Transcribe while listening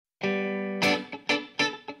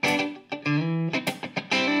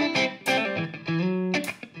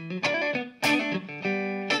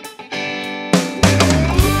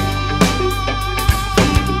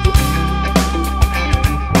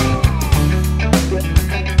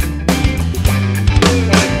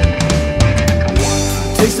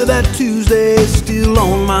to that Tuesday still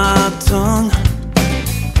on my tongue.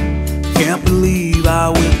 Can't believe I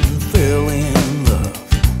went and fell in love.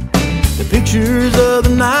 The pictures of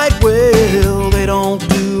the night, well, they don't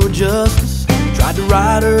do her justice. Tried to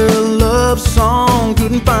write her a love song,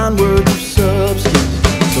 couldn't find words of substance.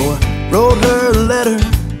 So I wrote her a letter,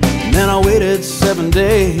 and then I waited 7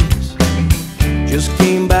 days. Just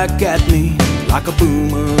came back at me like a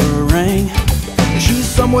boomerang. She's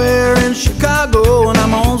somewhere in Chicago and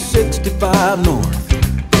I'm on 65 North.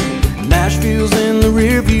 Nashville's in the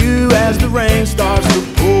rear view as the rain starts to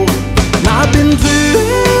pour. And I've been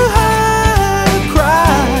too high to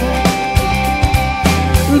cry,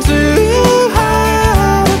 too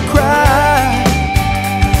high to cry.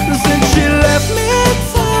 Since she left me,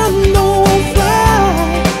 time don't fly.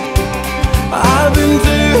 I've been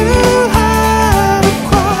too high to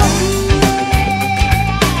cry.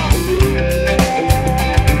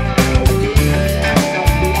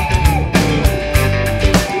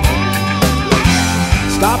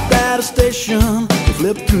 Stopped at a station to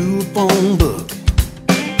flip through a phone book.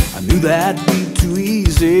 I knew that'd be too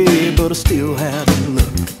easy, but I still had to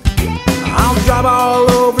look. I'll drive all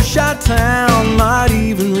over Chi-Town, might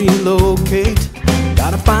even relocate.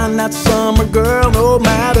 Gotta find that summer girl no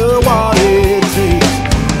matter what